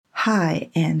Hi,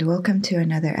 and welcome to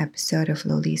another episode of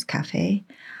Loli's Cafe.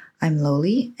 I'm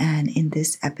Loli, and in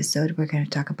this episode, we're going to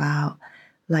talk about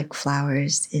Like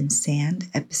Flowers in Sand,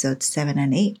 episodes 7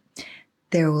 and 8.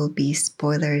 There will be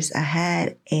spoilers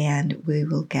ahead, and we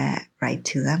will get right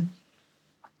to them.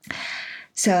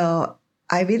 So,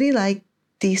 I really like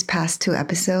these past two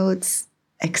episodes,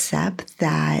 except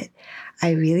that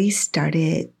I really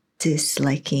started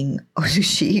disliking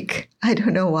Odushik. I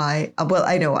don't know why. Well,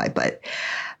 I know why, but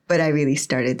I really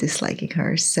started disliking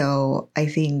her. So I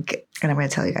think, and I'm going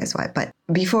to tell you guys why. But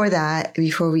before that,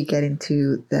 before we get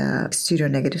into the pseudo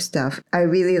negative stuff, I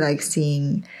really like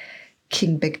seeing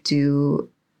King Baekdu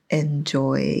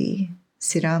enjoy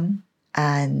Siram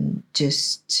and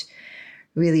just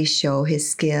really show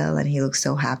his skill, and he looks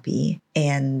so happy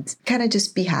and kind of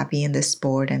just be happy in the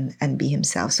sport and be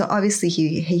himself. So obviously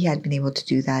he had been able to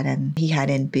do that, and he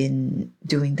hadn't been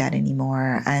doing that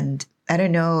anymore. And I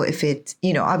don't know if it,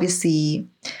 obviously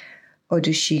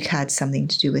Odushik had something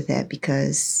to do with it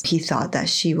because he thought that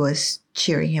she was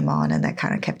cheering him on, and that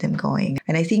kind of kept him going.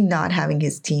 And I think not having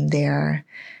his team there,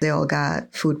 they all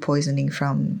got food poisoning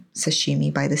from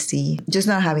sashimi by the sea. Just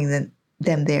not having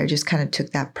them there just kind of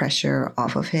took that pressure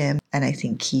off of him. And I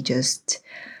think he just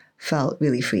felt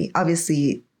really free.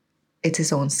 Obviously, it's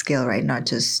his own skill, right? Not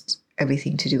just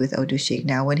everything to do with Odushik.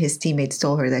 Now, when his teammates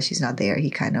told her that she's not there, he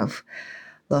kind of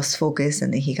lost focus,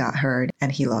 and then he got hurt and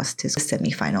he lost his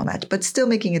semifinal match. But still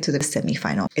making it to the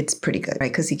semifinal, it's pretty good, right?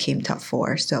 Because he came top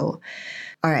 4. So,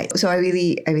 all right. So I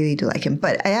really do like him.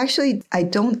 But I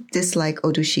don't dislike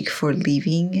Odushik for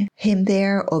leaving him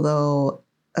there. Although,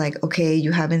 like, okay,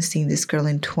 you haven't seen this girl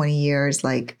in 20 years.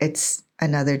 Like, it's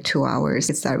another 2 hours.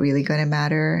 Is that really going to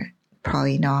matter?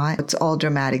 Probably not. It's all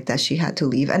dramatic that she had to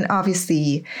leave. And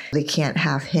obviously, they can't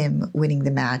have him winning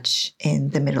the match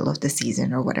in the middle of the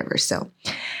season or whatever. So,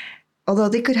 although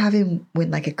they could have him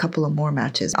win like a couple of more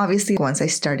matches. Obviously, once I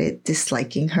started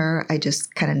disliking her, I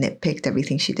just kind of nitpicked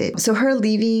everything she did. So her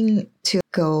leaving to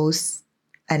go,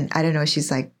 and I don't know, she's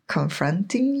like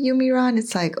confronting Yumiran.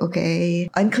 It's like, okay,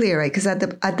 unclear, right? Because at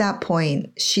that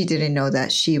point, she didn't know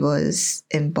that she was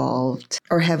involved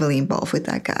or heavily involved with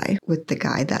that guy, with the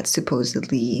guy that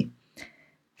supposedly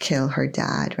killed her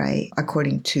dad, right?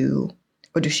 According to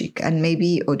Odushik. And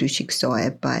maybe Odushik saw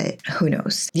it, but who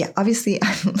knows? Yeah, obviously,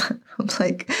 I'm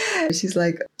like, she's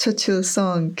like, Chochul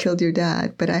Song killed your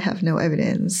dad, but I have no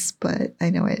evidence, but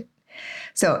I know it.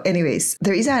 So anyways,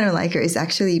 the reason I don't like her is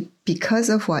actually because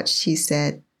of what she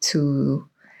said to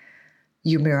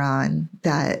Yumiran,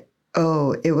 that,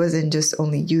 oh, it wasn't just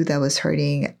only you that was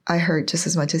hurting. I hurt just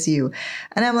as much as you.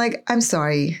 And I'm like, I'm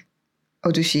sorry,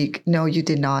 Odushik. No, you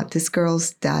did not. This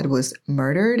girl's dad was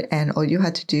murdered, and all you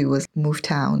had to do was move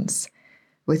towns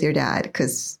with your dad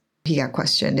because he got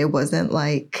questioned. It wasn't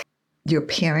like your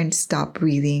parents stopped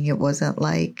breathing. It wasn't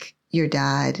like your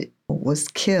dad was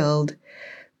killed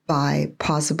by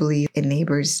possibly a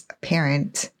neighbor's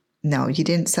parent. No, you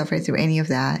didn't suffer through any of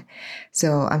that.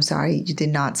 So I'm sorry, you did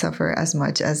not suffer as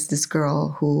much as this girl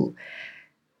who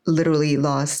literally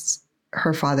lost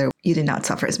her father. You did not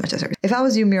suffer as much as her. If I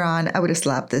was Yumiran, I would have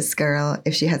slapped this girl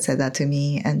if she had said that to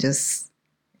me and just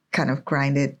kind of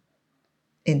grinded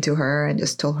into her and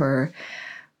just told her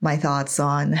my thoughts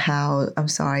on how I'm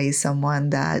sorry,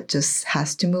 someone that just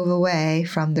has to move away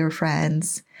from their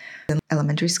friends in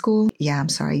elementary school. Yeah, I'm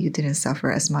sorry, you didn't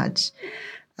suffer as much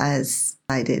as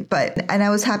I did. And I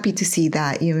was happy to see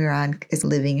that Yumiran is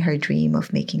living her dream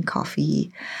of making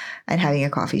coffee and having a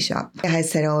coffee shop. I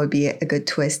said, oh, it would be a good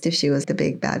twist if she was the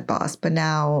big bad boss. But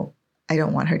now I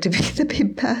don't want her to be the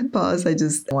big bad boss. I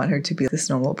just want her to be this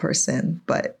normal person.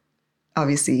 But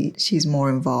obviously, she's more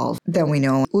involved than we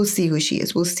know. We'll see who she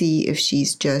is. We'll see if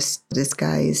she's just this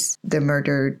guy's, the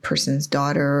murdered person's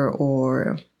daughter,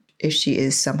 or if she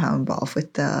is somehow involved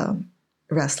with the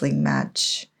wrestling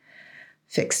match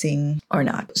fixing or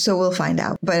not. So we'll find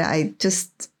out. But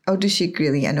Odushik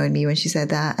really annoyed me when she said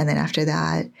that. And then after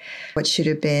that, what should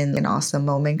have been an awesome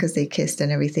moment because they kissed and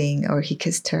everything, or he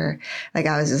kissed her. Like,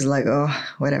 I was just like, oh,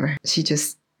 whatever. She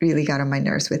just really got on my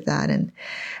nerves with that. And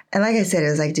like I said, it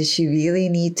was like, did she really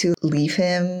need to leave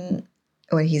him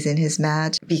when he's in his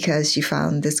match because she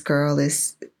found this girl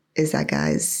is that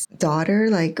guy's daughter?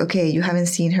 Like, okay, you haven't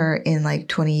seen her in like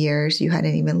 20 years. You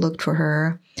hadn't even looked for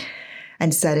her.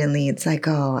 And suddenly it's like,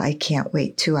 oh, I can't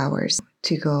wait 2 hours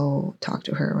to go talk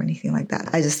to her or anything like that.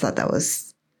 I just thought that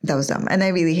was dumb. And I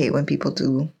really hate when people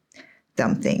do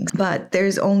dumb things. But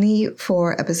there's only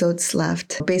 4 episodes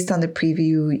left. Based on the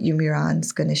preview,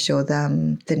 Yumiran's going to show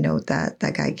them the note that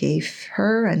guy gave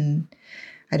her. And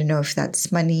I don't know if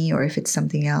that's money or if it's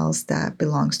something else that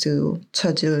belongs to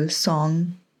Chojul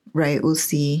Song right? We'll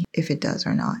see if it does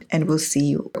or not. And we'll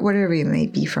see whatever it may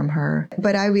be from her.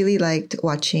 But I really liked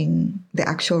watching the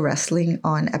actual wrestling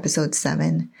on episode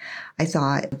 7. I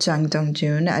thought Jang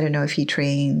Dong-jun, I don't know if he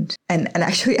trained, and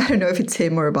actually I don't know if it's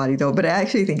him or a body though, but I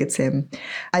actually think it's him.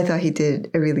 I thought he did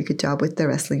a really good job with the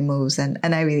wrestling moves, and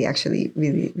I really actually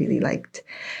really liked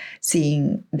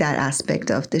seeing that aspect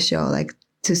of the show, like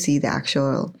to see the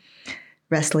actual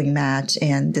wrestling match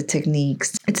and the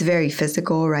techniques. It's very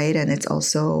physical, right? And it's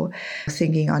also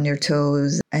thinking on your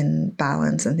toes and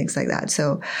balance and things like that.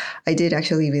 So I did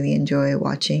actually really enjoy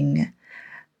watching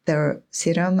the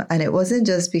serum. And it wasn't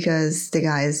just because the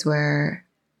guys were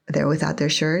there without their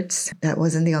shirts. That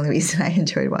wasn't the only reason I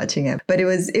enjoyed watching it. But it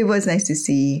was nice to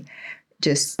see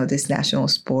just this national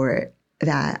sport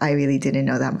that I really didn't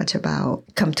know that much about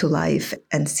come to life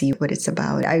and see what it's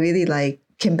about. I really like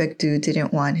Kim Baek-doo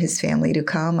didn't want his family to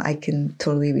come. I can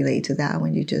totally relate to that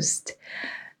when you just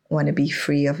want to be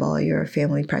free of all your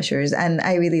family pressures. And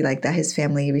I really like that his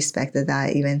family respected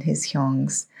that, even his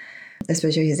Hyungs,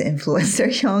 especially his influencer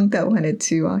Hyung that wanted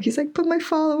to, he's like, but my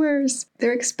followers,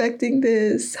 they're expecting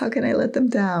this. How can I let them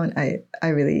down? I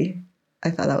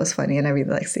thought that was funny, and I really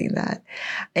like seeing that.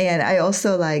 And I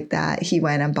also like that he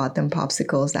went and bought them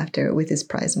popsicles after with his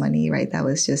prize money, right? That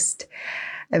was just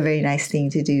a very nice thing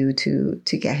to do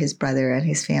to get his brother and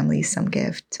his family some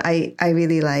gift. I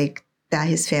really like that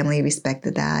his family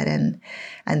respected that and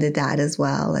the dad as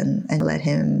well and let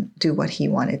him do what he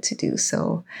wanted to do.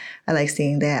 So I like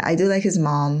seeing that. I do like his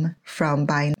mom, from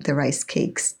buying the rice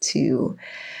cakes to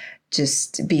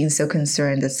just being so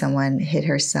concerned that someone hit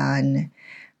her son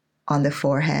on the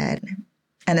forehead.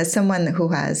 And as someone who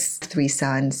has 3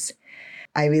 sons,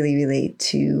 I really relate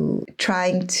to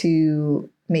trying to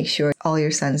make sure all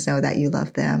your sons know that you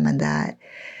love them and that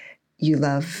you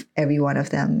love every one of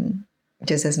them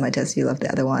just as much as you love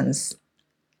the other ones.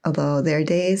 Although there are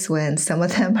days when some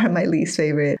of them are my least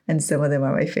favorite and some of them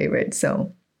are my favorite.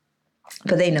 So,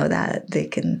 but they know that they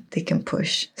can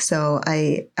push. So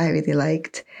I really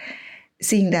liked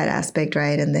seeing that aspect,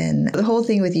 right? And then the whole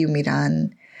thing with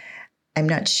Yumiran, I'm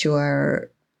not sure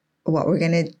what we're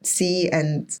going to see.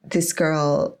 And this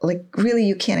girl, like, really,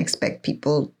 you can't expect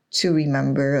people to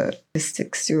remember the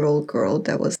 6-year-old girl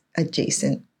that was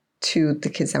adjacent to the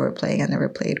kids that were playing. I never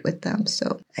played with them.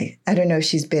 So I don't know if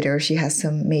she's bitter. She has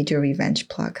some major revenge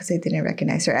plot because they didn't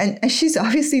recognize her. And she's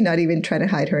obviously not even trying to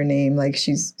hide her name. Like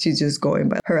she's just going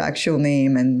by her actual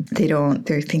name. And they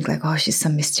think like, oh, she's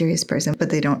some mysterious person, but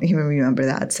they don't even remember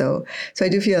that. So I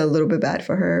do feel a little bit bad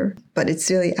for her. But it's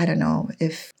really, I don't know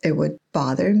if it would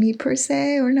bother me per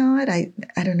se or not. I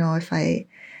don't know if I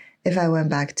went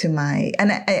back to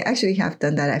and I actually have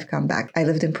done that. I've come back. I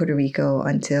lived in Puerto Rico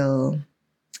until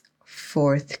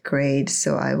 4th grade.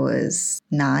 So I was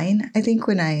 9, I think,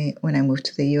 when I moved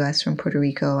to the US from Puerto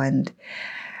Rico. And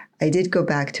I did go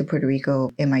back to Puerto Rico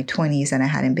in my 20s, and I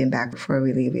hadn't been back for a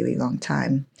really, really long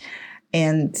time.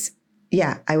 And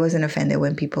yeah, I wasn't offended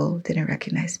when people didn't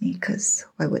recognize me, because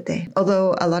why would they?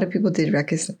 Although a lot of people did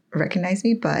recognize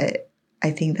me, but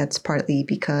I think that's partly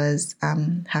because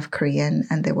I'm half Korean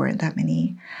and there weren't that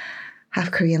many half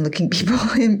Korean looking people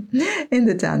in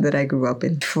the town that I grew up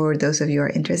in. For those of you who are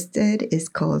interested, it's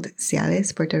called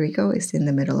Ciales, Puerto Rico. It's in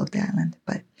the middle of the island.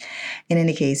 But in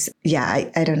any case, yeah,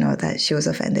 I don't know that she was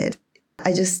offended.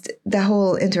 The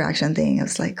whole interaction thing, I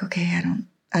was like, okay,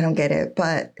 I don't get it.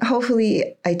 But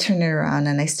hopefully I turn it around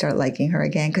and I start liking her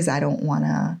again, because I don't want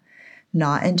to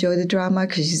not enjoy the drama,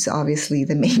 because she's obviously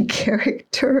the main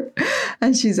character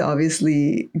and she's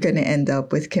obviously going to end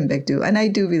up with Kim Baek-doo. And I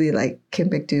do really like Kim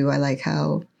Baek-doo. I like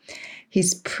how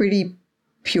he's pretty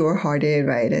pure-hearted,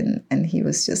 right? And he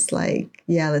was just like,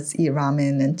 yeah, let's eat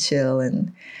ramen and chill.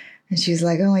 And she's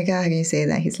like, oh my God, how can you say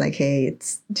that? He's like, hey, you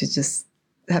just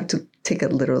have to take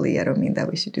it literally. I don't mean that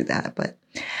we should do that. But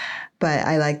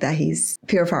I like that he's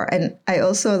pure of heart. And I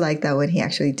also like that when he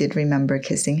actually did remember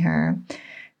kissing her,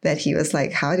 that he was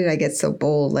like, how did I get so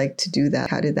bold, like, to do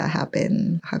that? How did that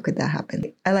happen? How could that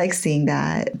happen? I like seeing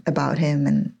that about him.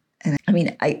 And I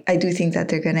mean, I do think that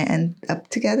they're going to end up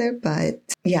together, but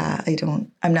yeah,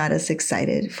 I'm not as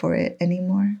excited for it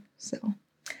anymore. So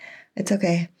it's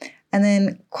okay. And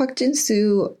then Kwak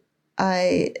Jin-soo,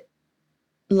 I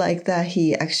like that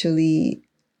he actually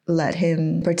let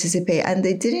him participate. And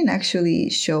they didn't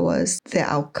actually show us the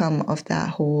outcome of that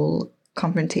whole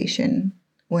confrontation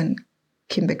when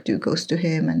Kim Baek-doo goes to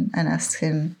him and asks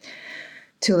him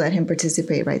to let him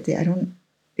participate right there.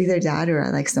 Either that or I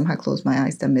like somehow closed my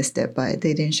eyes and missed it, but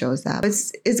they didn't show us that.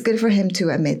 It's good for him to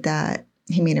admit that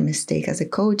he made a mistake as a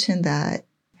coach and that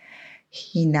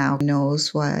he now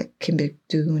knows what Kim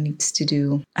Bik-doo needs to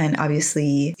do. And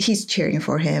obviously he's cheering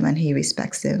for him and he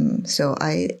respects him. So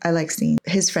I like seeing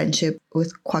his friendship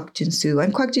with Kwak Jin-soo.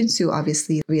 And Kwak Jin-soo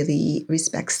obviously really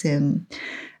respects him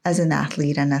as an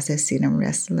athlete and as a senior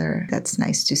wrestler. That's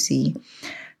nice to see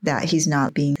that he's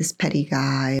not being this petty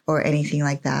guy or anything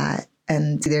like that.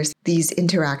 And there's these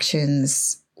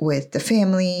interactions with the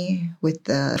family, with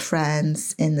the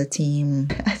friends in the team.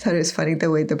 I thought it was funny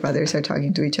the way the brothers are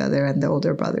talking to each other and the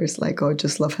older brothers like, oh,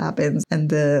 just love happens.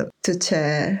 And the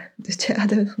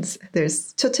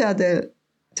there's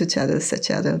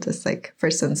just like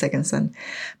first son, second son.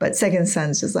 But second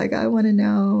son's just like, I want to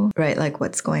know, right? Like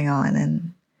what's going on.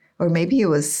 And, or maybe it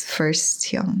was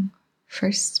first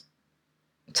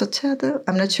첫째,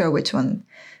 I'm not sure which one.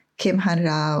 Kim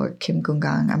Han-ra or Kim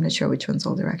Gung-gang. I'm not sure which one's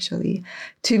older, actually.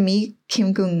 To me,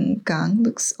 Kim Gung-gang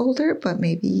looks older, but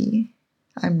maybe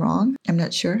I'm wrong. I'm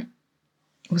not sure.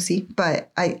 We'll see. But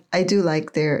I do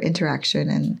like their interaction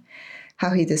and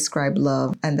how he described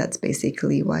love. And that's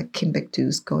basically what Kim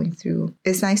Bik-doo's going through.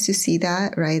 It's nice to see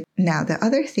that, right? Now, the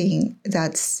other thing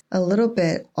that's a little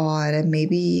bit odd, and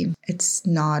maybe it's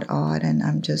not odd, and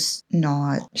I'm just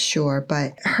not sure,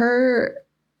 but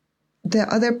the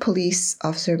other police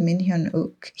officer, Min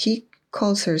Hyun-uk, he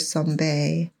calls her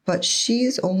Sunbae, but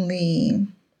she's only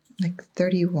like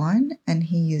 31 and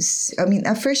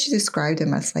at first she described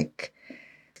him as like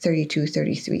 32,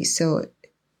 33. So,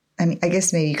 I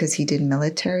guess maybe because he did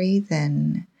military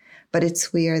then, but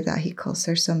it's weird that he calls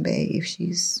her Sunbae if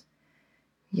she's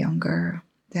younger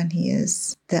than he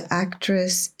is. The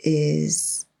actress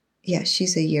she's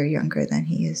a year younger than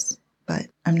he is, but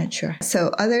I'm not sure.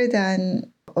 So other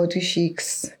than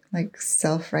Odushik's like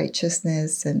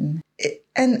self-righteousness and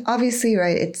obviously,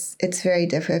 right, it's very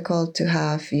difficult to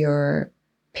have your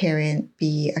parent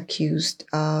be accused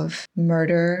of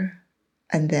murder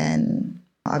and then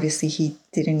obviously he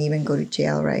didn't even go to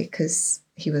jail, right, because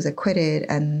he was acquitted,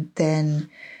 and then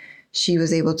she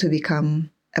was able to become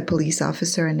a police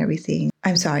officer and everything.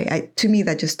 I'm sorry, to me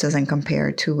that just doesn't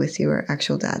compare to with your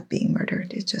actual dad being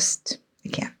murdered. It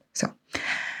can't. So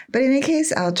but in any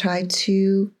case, I'll try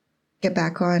to get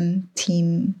back on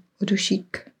Team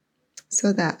Udushik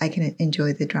so that I can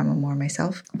enjoy the drama more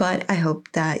myself. But I hope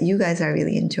that you guys are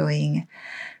really enjoying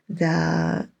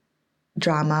the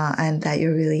drama and that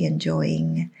you're really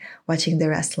enjoying watching the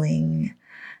wrestling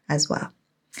as well.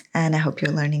 And I hope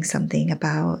you're learning something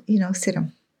about,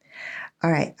 Siram.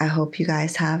 All right. I hope you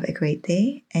guys have a great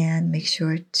day and make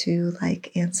sure to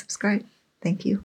like and subscribe. Thank you.